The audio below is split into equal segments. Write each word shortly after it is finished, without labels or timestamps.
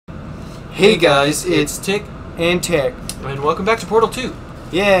Hey guys, it's Tick, and Tech. and welcome back to Portal 2.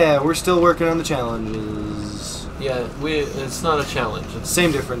 Yeah, we're still working on the challenges. Yeah, it's not a challenge. It's,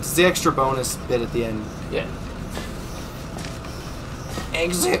 Same difference. It's the extra bonus bit at the end. yeah.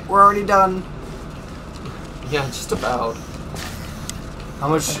 Exit. We're already done. Yeah, just about. How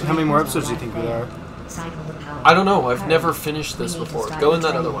many more episodes do you think there are? I don't know. I've never finished this before. Go in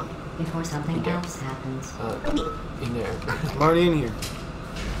that other one. Before something Okay. else happens. In there. I'm already in here.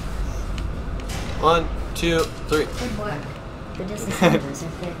 1, 2, 3. Good work. The disassemblers are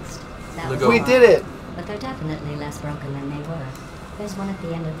fixed. That was Lego. We a lot, did it. But they're definitely less broken than they were. There's one at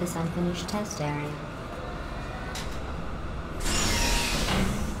the end of this unfinished test area.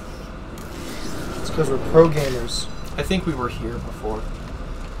 It's because we're pro gamers. I think we were here before.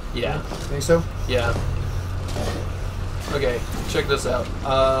 Yeah. Think so? Yeah. Okay, check this out.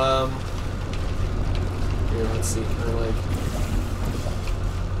 Here, let's see. Kind of like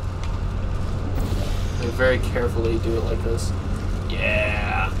very carefully do it like this.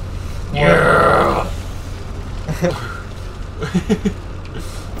 Yeah. Yeah.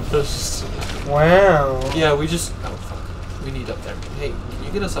 That's just, Wow. yeah, we just. Oh fuck. We need up there. Hey, can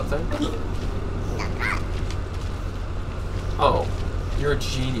you get us up there? Oh, you're a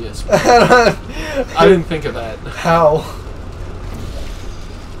genius. I didn't think of that. How?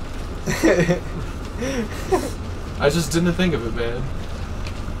 I just didn't think of it, man.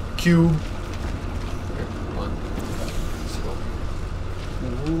 Cube. Here, one.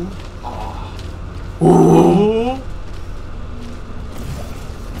 Ooh. Oh. Ooh.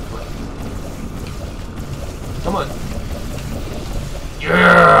 Come on.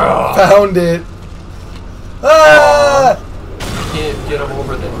 Yeah. Found it. Ah! Can't get him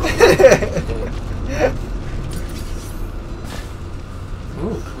over there. Okay.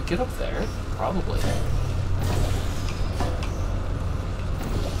 Ooh, can we get up there? Probably.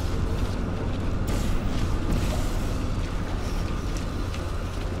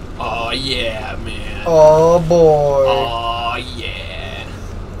 Oh yeah, man. Oh boy. Oh yeah.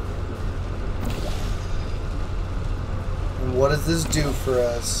 What does this do for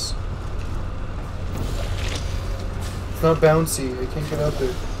us? It's not bouncy. I can't get up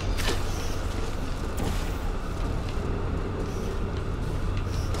there.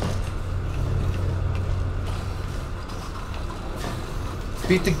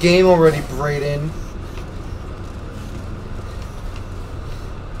 Beat the game already, Brayden.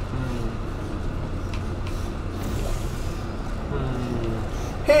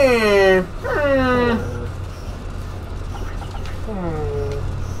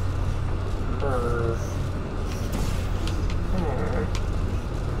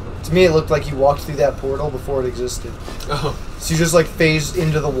 To me, it looked like you walked through that portal before it existed. Oh. So you just like phased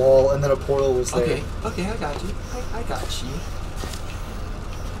into the wall, and then a portal was there. Okay. Okay, I got you. I got you.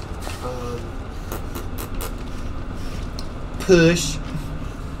 Push.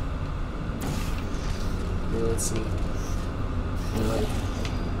 Here, let's see. Like,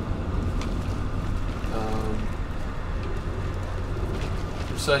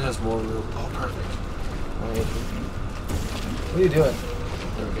 your side has more room. Oh, perfect. Alright. What are you doing?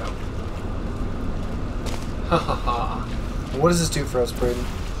 There we go. Ha ha ha. What does this do for us, Brayden?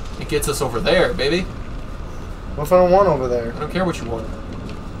 It gets us over there, baby. What if I don't want over there? I don't care what you want.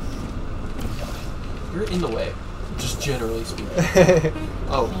 You're in the way. Just generally speaking.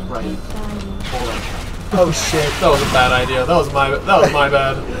 Oh, right. Hold on. Oh shit. That was a bad idea. That was my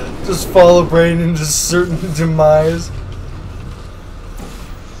bad. Just follow Brayden into certain demise.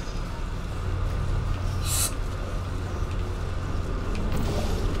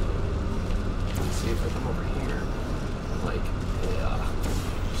 Let's see if I come over here. Like, yeah.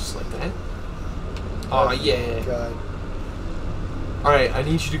 Just like that. Oh, yeah. God. Alright, I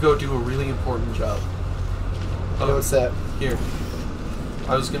need you to go do a really important job. Oh, What's that? here.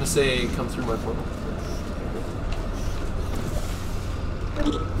 I was gonna say, come through my portal.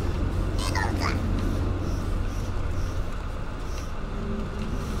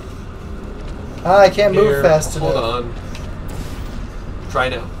 Ah, I can't move Here, fast enough. hold on. Try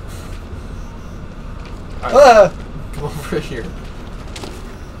now. Alright, Ah! come over here.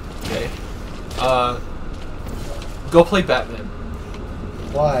 Okay. Go play Batman.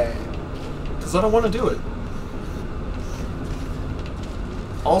 Why? Because I don't want to do it.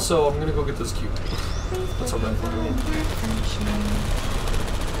 Also, I'm gonna go get this cube. That's alright.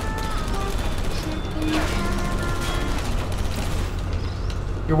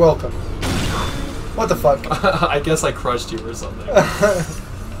 You're welcome. What the fuck? I guess I crushed you or something.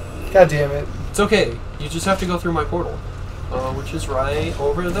 God damn it. It's okay. You just have to go through my portal. Which is right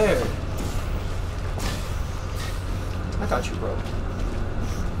over there. I got you, bro.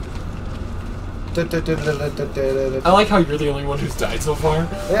 I like how you're the only one who's died so far.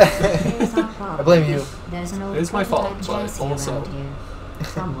 Here's our problem. I blame you. There's an old It is my fault, prototype but chassis also- around here.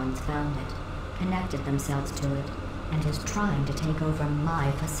 Someone's found it, connected themselves to it, and is trying to take over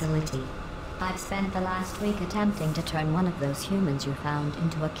my facility. I've spent the last week attempting to turn one of those humans you found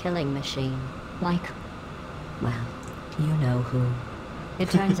into a killing machine. Like, well, you know who.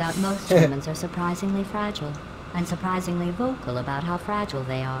 It turns out most humans are surprisingly fragile, and surprisingly vocal about how fragile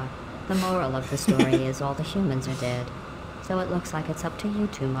they are. The moral of the story is all the humans are dead. So it looks like it's up to you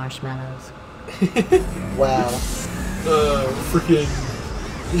two marshmallows. Wow. Freaking.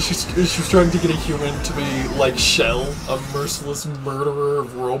 She's trying to get a human to be like Shell, a merciless murderer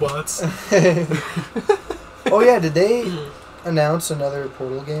of robots. Oh yeah, did they announce another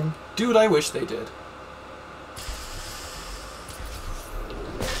Portal game? Dude, I wish they did.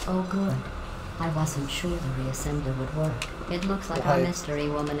 Oh good. I wasn't sure the reassembler would work. It looks like our Right. mystery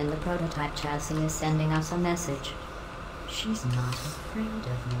woman in the prototype chassis is sending us a message. She's not afraid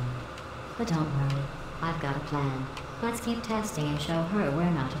of me. But don't worry, I've got a plan. Let's keep testing and show her we're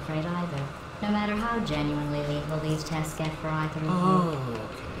not afraid either. No matter how genuinely lethal these tests get for either of you. Oh,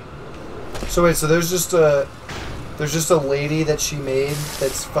 okay. So wait, so there's just a lady that she made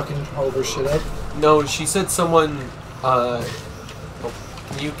that's fucking all over shit up. No, she said someone. Oh,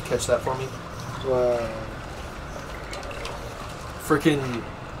 can you catch that for me? Wow. Freaking.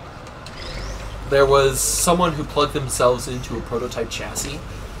 There was someone who plugged themselves into a prototype chassis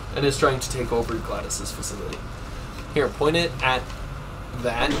and is trying to take over Gladys's facility. Here, point it at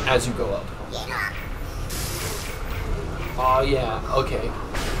that as you go up. Oh, yeah, okay.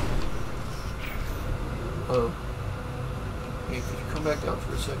 Oh. Hey, could you come back down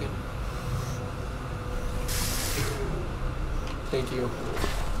for a second? Thank you.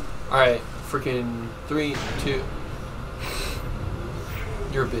 Alright, freaking 3, 2.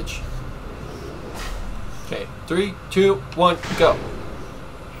 You're a bitch. Okay, 3, 2, 1, go.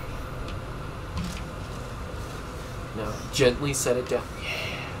 Now, gently set it down.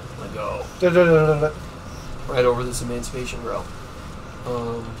 Yeah, let go. Da-da-da-da-da. Right over this emancipation row.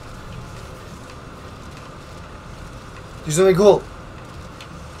 Do something cool.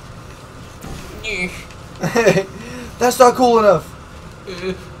 That's not cool enough.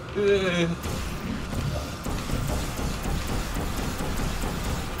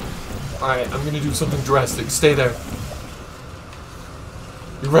 Alright, I'm gonna do something drastic. Stay there.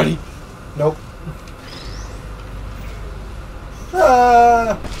 You ready? Nope.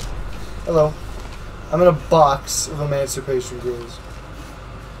 Ah. Hello. I'm in a box of emancipation girls.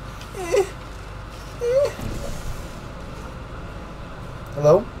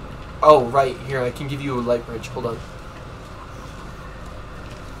 Hello? Oh, right. Here, I can give you a light bridge. Hold on.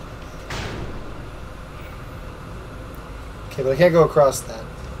 Okay, but I can't go across that.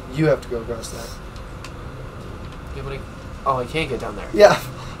 You have to go across that. Yeah, but I can't get down there. Yeah.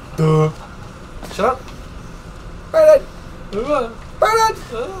 Duh. Shut up. Right Uh, Right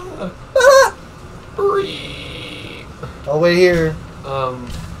uh, Breathe. I'll wait here.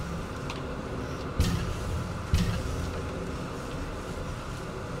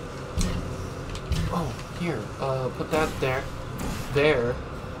 Oh, here. Put that there. There.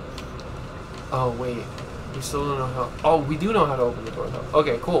 Oh, wait. We still don't know how. Oh, we do know how to open the door, though.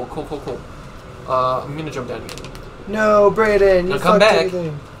 Okay, cool. I'm gonna jump down again. No, Brayden, you No, come fucked back.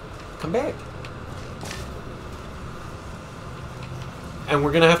 everything. Come back. And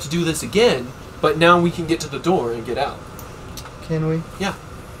we're gonna have to do this again, but now we can get to the door and get out. Can we? Yeah.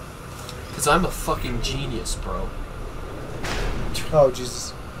 Because I'm a fucking genius, bro. Oh,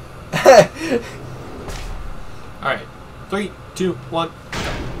 Jesus. Alright. 3, 2, 1.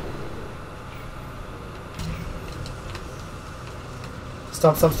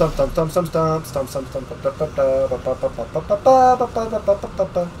 Stomp, stomp, stomp, stomp, stomp, stomp, stomp, stomp, stomp, stomp, stomp, stomp,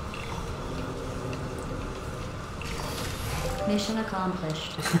 stomp, stomp. Mission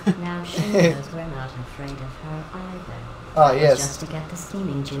accomplished. Now she knows we're not afraid of her either. Ah, That was yes. just to get the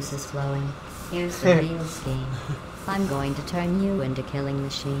steaming juices flowing. Here's the real scheme. I'm going to turn you into killing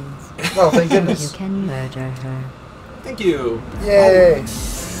machines. Oh, thank You goodness. can murder her. Thank you. Yay.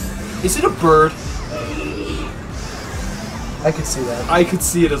 Is it a bird? I could see that. I could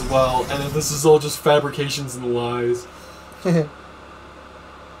see it as well, and this is all just fabrications and lies.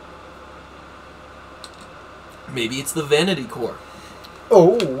 Maybe it's the Vanity Core.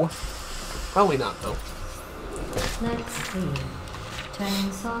 Oh. Probably not, though. Let's see.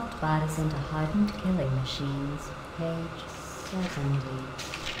 Turning soft bodies into hardened killing machines. Page 70.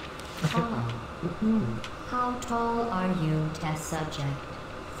 Oh. How tall are you, test subject?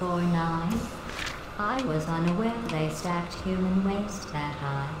 4'9"? I was unaware they stacked human waste that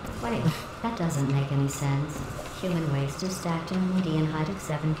high. Wait, that doesn't make any sense. Human waste is stacked in a median height of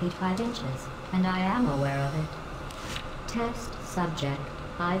 7 feet 5 inches, and I am aware of it. Test subject.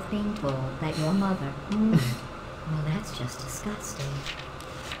 I've been told that your mother... Well, that's just disgusting.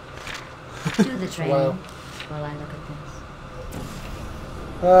 Do the training Wow. while I look at this.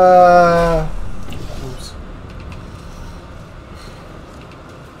 Oops.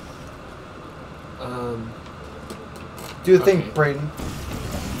 Do the thing, Okay. Brayden.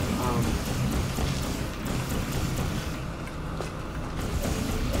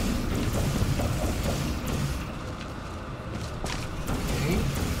 Okay.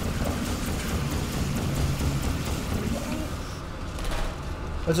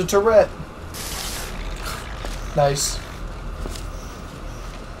 That's a turret. Nice.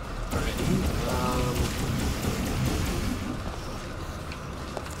 Alrighty.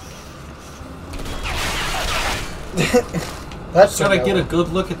 That's Gotta so get a mellow. good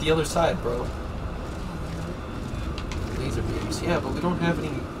look at the other side, bro. Laser beams. Yeah, but we don't have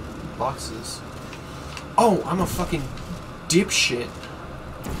any boxes. Oh, I'm a fucking dipshit.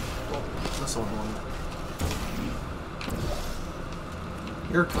 Oh, that's the one I wanted.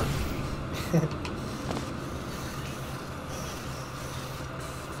 You're a cunt.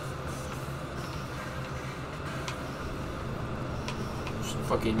 Just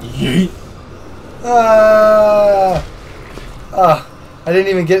fucking yeet. I didn't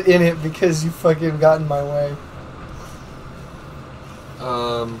even get in it because you fucking got in my way. You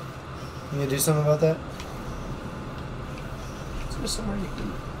gonna do something about that? Is there somewhere you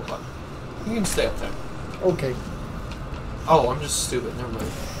can... Hold on. You can stay up there. Okay. Oh, I'm just stupid. Never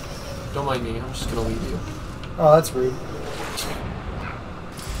mind. Don't mind me. I'm just gonna leave you. Oh, that's rude.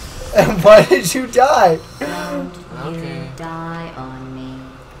 And why did you die? Don't Okay. you die on me.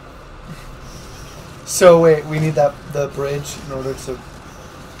 So wait, we need the bridge in order to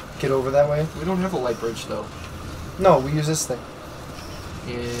get over that way? We don't have a light bridge, though. No, we use this thing.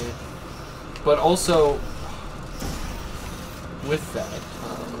 Yeah. But also, with that,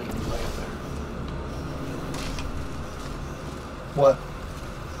 let me play up there. What?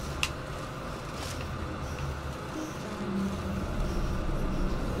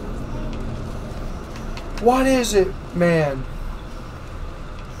 What is it, man?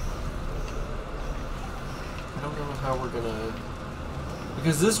 I don't know how we're gonna...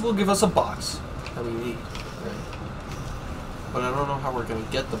 Because this will give us a box that we need, right? But I don't know how we're gonna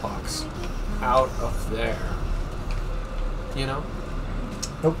get the box out of there. You know?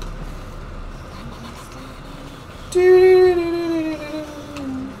 Nope.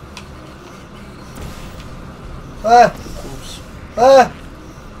 Ah! Oops. Ah!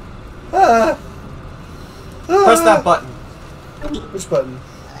 Ah! Press that button. Which button?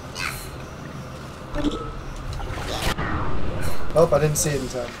 Oh, I didn't see it in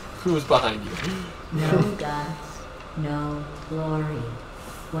time. Who's behind you? No guts, no glory.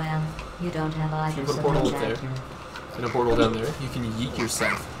 Well, you don't have either, You put a so portal that's up there. accurate. In a portal down there, you can yeet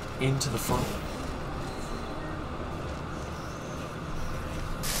yourself into the funnel.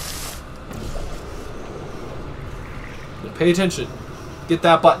 Now pay attention. Get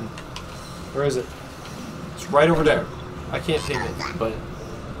that button. Where is it? It's right over there. I can't ping it, but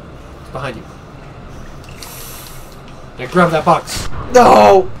it's behind you. Now grab that box.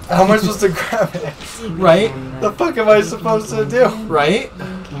 No! How am I supposed to grab it? Right? The fuck am I supposed to do? Right?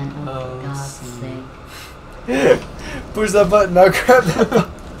 You can't, for Oh, God's see. sake. Push that button, now grab that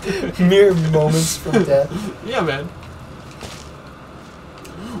button. Mere moments from death. Yeah, man.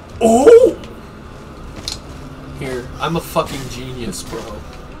 Oh! Here, I'm a fucking genius, bro.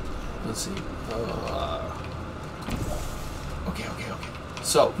 Let's see. Okay.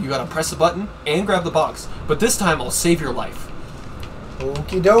 So, you gotta press the button and grab the box. But this time, I'll save your life.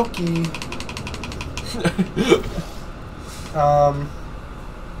 Okie dokie.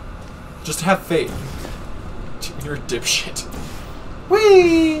 Just have faith. You're a dipshit.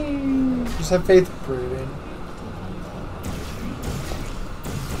 Whee! Just have faith, Brayden.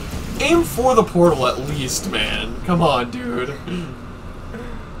 Aim for the portal at least, man. Come on, dude.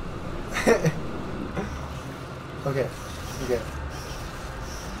 Okay.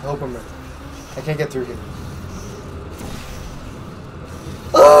 I hope I'm ready. I can't get through here.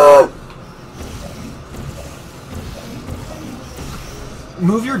 Ah!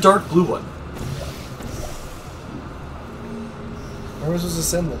 Move your dark blue one. Where am I supposed to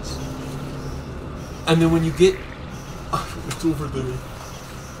send this? And then when you get... it's over there.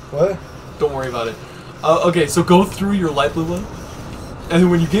 What? Don't worry about it. Okay, so go through your light blue one. And then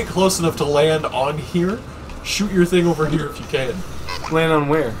when you get close enough to land on here, shoot your thing over here if you can. Land on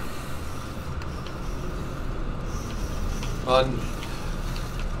where? On...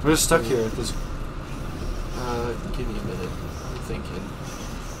 We're just stuck here at this. Give me a minute. I'm thinking.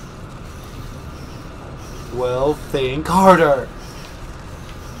 Well, think harder.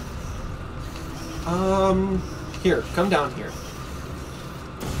 Here, come down here.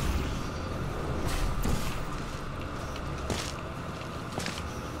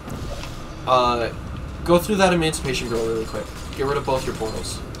 Go through that emancipation grill really quick. Get rid of both your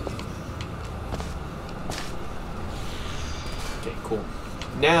portals. Okay, cool.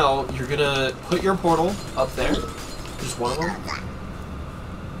 Now, you're gonna put your portal up there. Just one of them.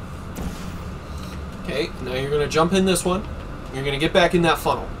 Okay, now you're gonna jump in this one. You're gonna get back in that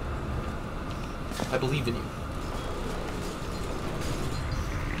funnel. I believe in you.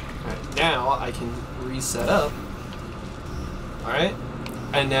 Alright, now I can reset up. Alright?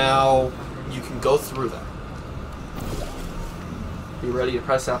 And now you can go through that. Be ready to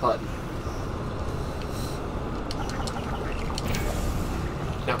press that button.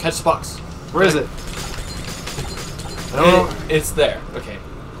 Now catch the box. Where is it? I don't know. It's there. Okay.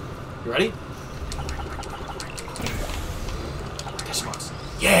 You ready? Catch the box.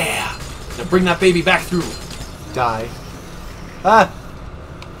 Yeah! Now bring that baby back through. Die. Ah!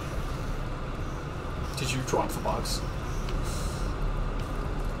 Did you drop the box?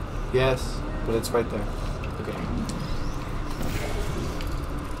 Yes, but it's right there. Okay.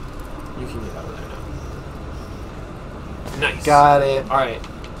 You can get out of there now. Nice. Got it. Alright.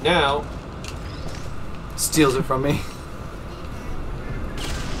 Now, Steals it from me.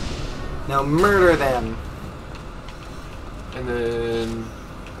 Now murder them. and then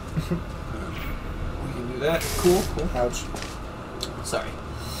we can do that. Cool, cool. Ouch. Sorry.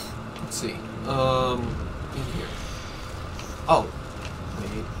 Let's see. In here. Oh.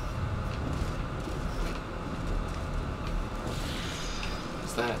 Wait.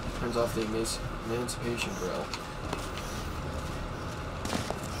 What's that? Turns off the emancipation grill.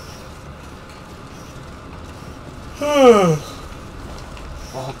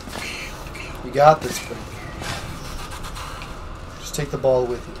 Oh, you got this, Frank. Just take the ball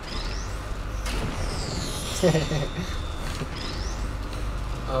with you.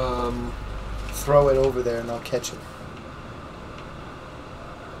 Throw it over there and I'll catch it.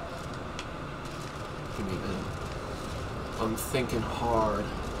 Give me a minute. I'm thinking hard.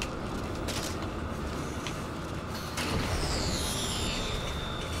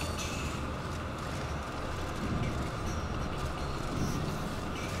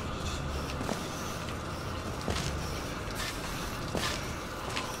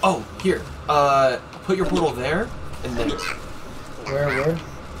 Oh, here. Put your portal there and there. Where?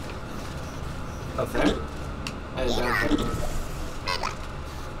 Up there. And down here.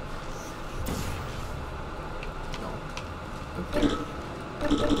 No. Up there.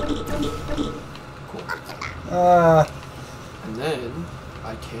 Cool. And then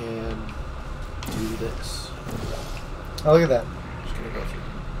I can do this. Oh, look at that. Just gonna go through.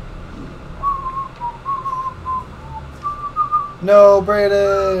 No,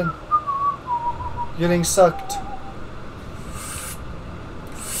 Brayden! Getting sucked.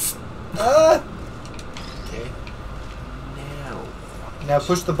 Ah! Okay. Now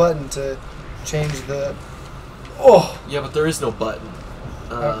push the button to change the... Oh! Yeah, but there is no button.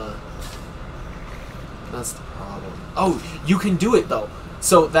 That's the problem. Oh, you can do it though.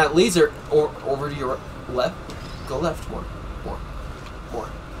 So that laser over to your left. Go left more,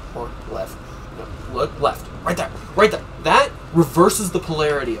 left. No, look left. Right there. Right there. That reverses the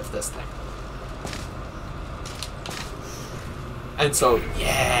polarity of this thing. And so,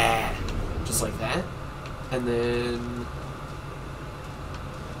 yeah, just like that. And then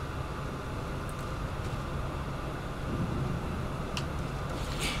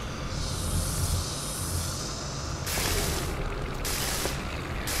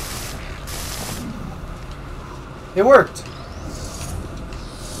it worked!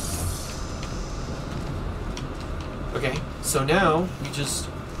 okay. So now we just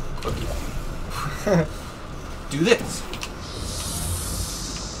do this.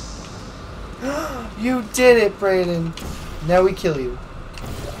 You did it, Brayden! Now we kill you.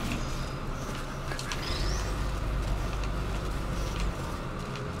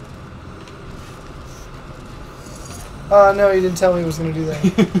 Oh no, you didn't tell me he was gonna do that.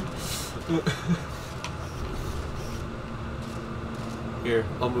 Here,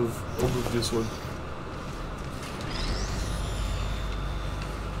 I'll move this one.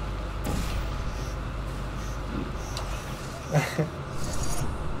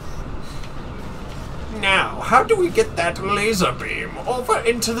 Now, how do we get that laser beam over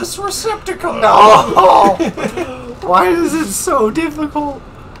into this receptacle? No! Why is it so difficult?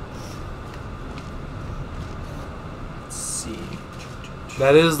 Let's see.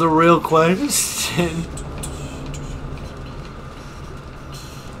 That is the real question.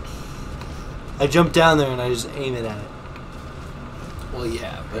 I jump down there and I just aim it at it. Well,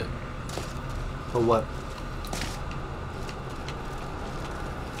 yeah, but For what?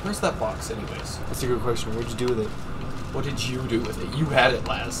 where's that box, anyways? That's a good question. What'd you do with it? What did you do with it? You had it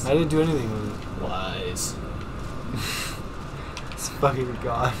last. I didn't do anything with it. Lies. It's fucking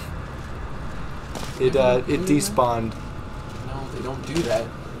gone. It despawned. No, they don't do that.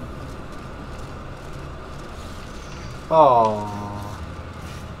 Oh,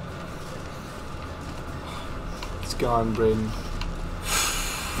 it's gone, Braden.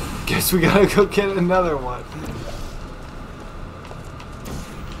 Guess we gotta go get another one.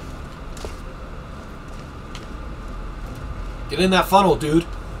 Get in that funnel, dude.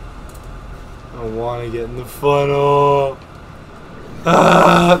 I want to get in the funnel.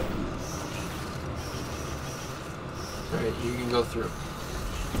 Ah! Alright, you can go through.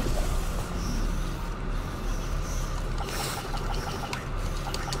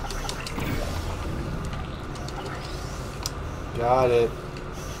 Got it.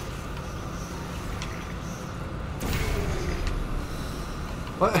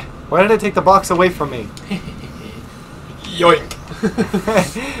 What? Why did I take the box away from me? Yoink!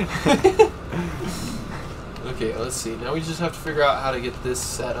 Okay, let's see. Now we just have to figure out how to get this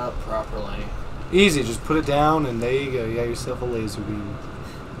set up properly. Easy, just put it down and there you go. You got yourself a laser beam.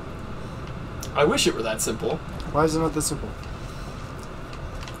 I wish it were that simple. Why is it not that simple?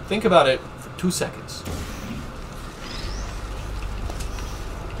 Think about it for 2 seconds.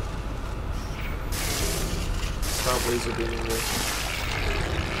 Stop laser beaming this.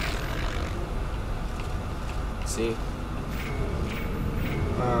 See?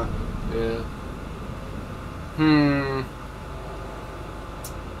 Yeah.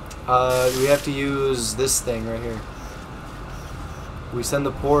 We have to use this thing right here. We send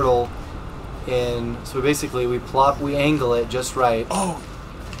the portal in, so basically we angle it just right. Oh!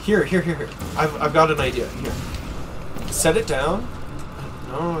 Here. I've got an idea. Here. Set it down.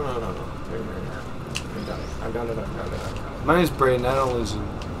 No. Here. I've got it. My name's Braden, I don't lose it.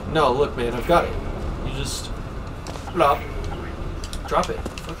 No, look, man, I've got it. You just... Drop it.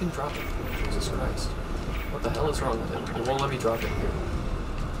 Fucking drop it. Jesus Christ. What the hell is wrong with it? It won't let me drop it here.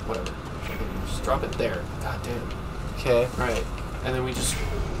 Whatever. Just drop it there. God damn. Okay. Right. And then we just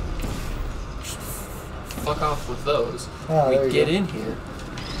fuck off with those. Oh, there we you get go. in here.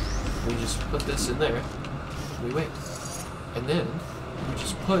 We just put this in there. We wait. And then we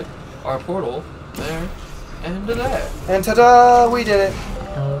just put our portal there and there. And ta-da! We did it!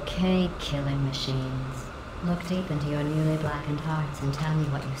 Okay, killing machines. Look deep into your newly blackened hearts and tell me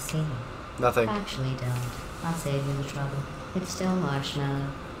what you see. Nothing. Actually, don't. I'll save you the trouble. It's still marshmallow.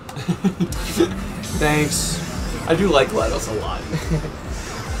 Thanks. I do like GLaDOS a lot.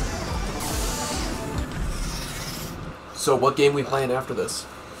 So what game we playing after this?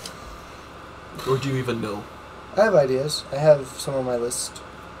 Or do you even know? I have ideas. I have some on my list.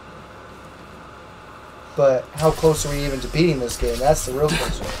 But how close are we even to beating this game? That's the real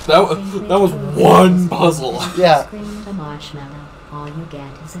question. That was one puzzle. Yeah. Scream at a marshmallow. All you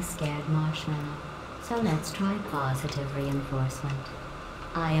get is a scared marshmallow. So let's try positive reinforcement.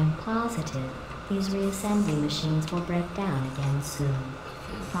 I am positive these reassembly machines will break down again soon.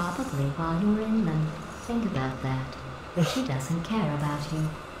 Probably while you're in them. Think about that. She doesn't care about you.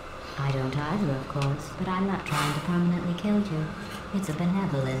 I don't either, of course, but I'm not trying to permanently kill you. It's a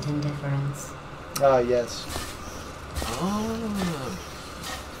benevolent indifference. Ah, yes. Oh.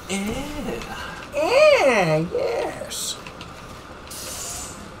 Yeah. Yeah, yes.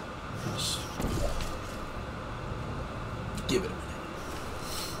 Give it.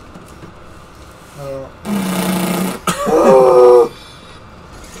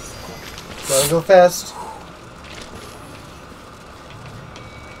 Gotta go fast.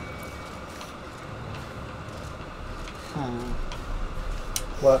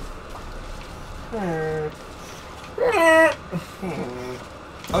 What?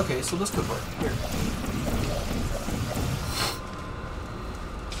 Okay, so this could work. Here.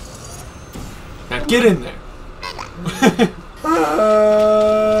 Now get in there.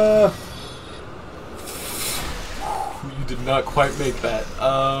 You did not quite make that.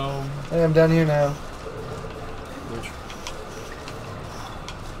 Hey, I'm down here now. Which?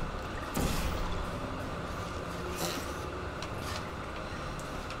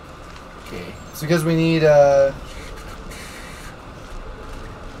 Okay. It's because we need to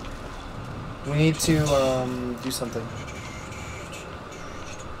do something.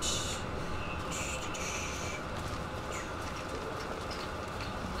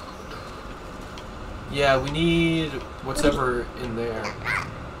 Yeah, we need whatever in there.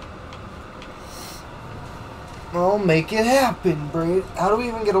 Well, make it happen, Braid. How do we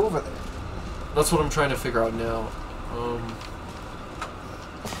even get over there? That's what I'm trying to figure out now.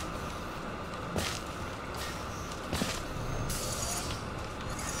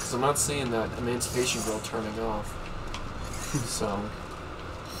 Because I'm not seeing that Emancipation Grill turning off. So...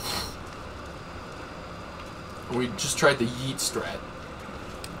 We just tried the yeet strat,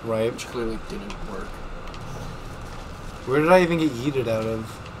 Right. which clearly didn't work. Where did I even get yeeted out of?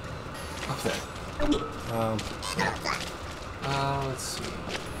 Okay. Let's see.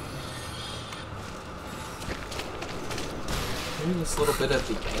 Maybe this little bit at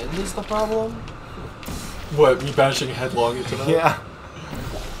the end is the problem? What, me bashing headlong into that? Yeah.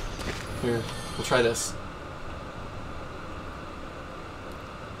 Here, we'll try this.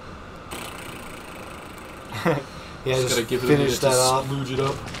 Yeah, just gotta give it finish a that minute to off. splooge it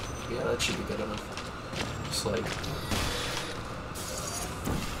up. Yeah, that should be good enough. Just like...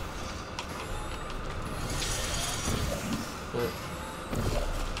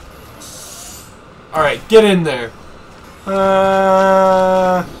 Alright, get in there!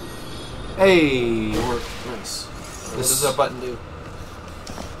 Hey. It worked. Nice. What does that button do?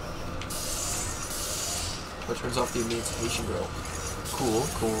 What turns off the Emancipation Grill? Cool,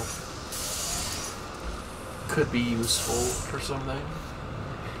 cool. Could be useful for something.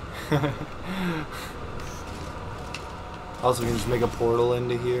 Also, we can just make a portal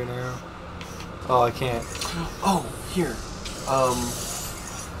into here now. Oh, I can't. Oh, here.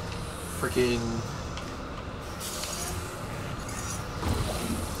 Freaking...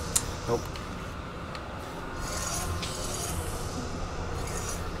 Nope.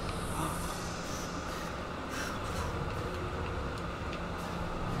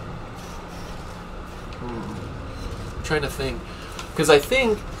 I'm trying to think. Because I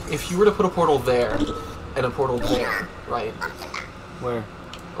think if you were to put a portal there and a portal there, right? Where?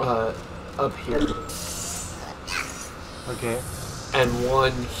 Up here. Okay. And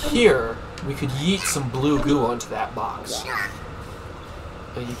one here, we could yeet some blue goo onto that box.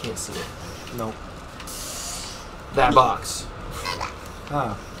 Oh, you can't see it. Nope. That box.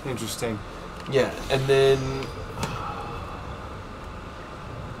 Ah, interesting. Yeah, and then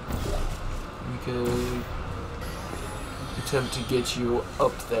we could attempt to get you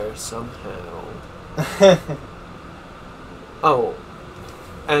up there somehow. Oh,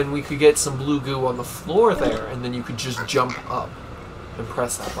 and we could get some blue goo on the floor there, and then you could just jump up and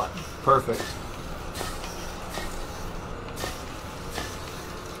press that button. Perfect.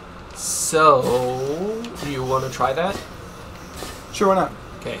 So, do you want to try that? Sure, why not?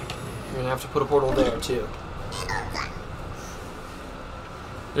 Okay, you're gonna have to put a portal there too.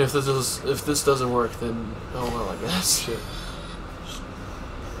 And if this doesn't work, then oh well, I guess. Shit.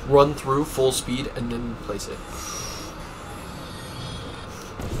 Run through full speed and then place it.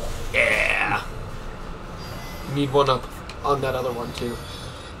 Yeah. You need one up on that other one too.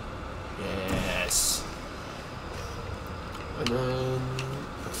 Yes. And then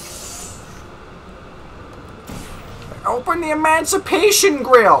Open the Emancipation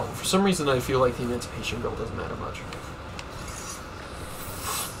Grill! for some reason I feel like the Emancipation Grill doesn't matter much.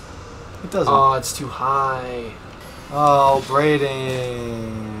 It doesn't. Oh, it's too high. Oh,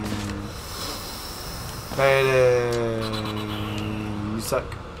 Brayden. Brayden. You suck.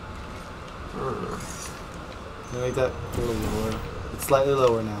 Make that a little lower. It's slightly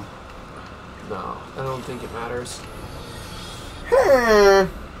lower now. No, I don't think it matters. Hmm.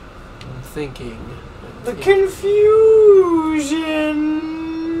 I'm thinking. The confusion.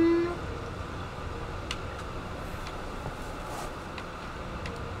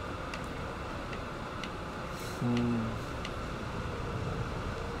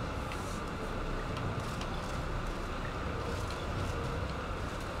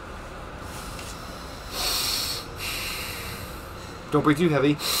 Don't breathe too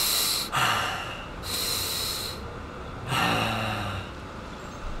heavy.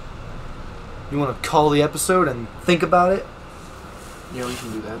 You want to call the episode and think about it? Yeah, we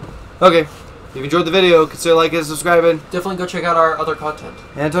can do that. Okay. If you enjoyed the video, consider liking and subscribing. Definitely go check out our other content.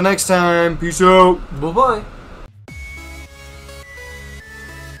 And until next time, peace out. Bye-bye.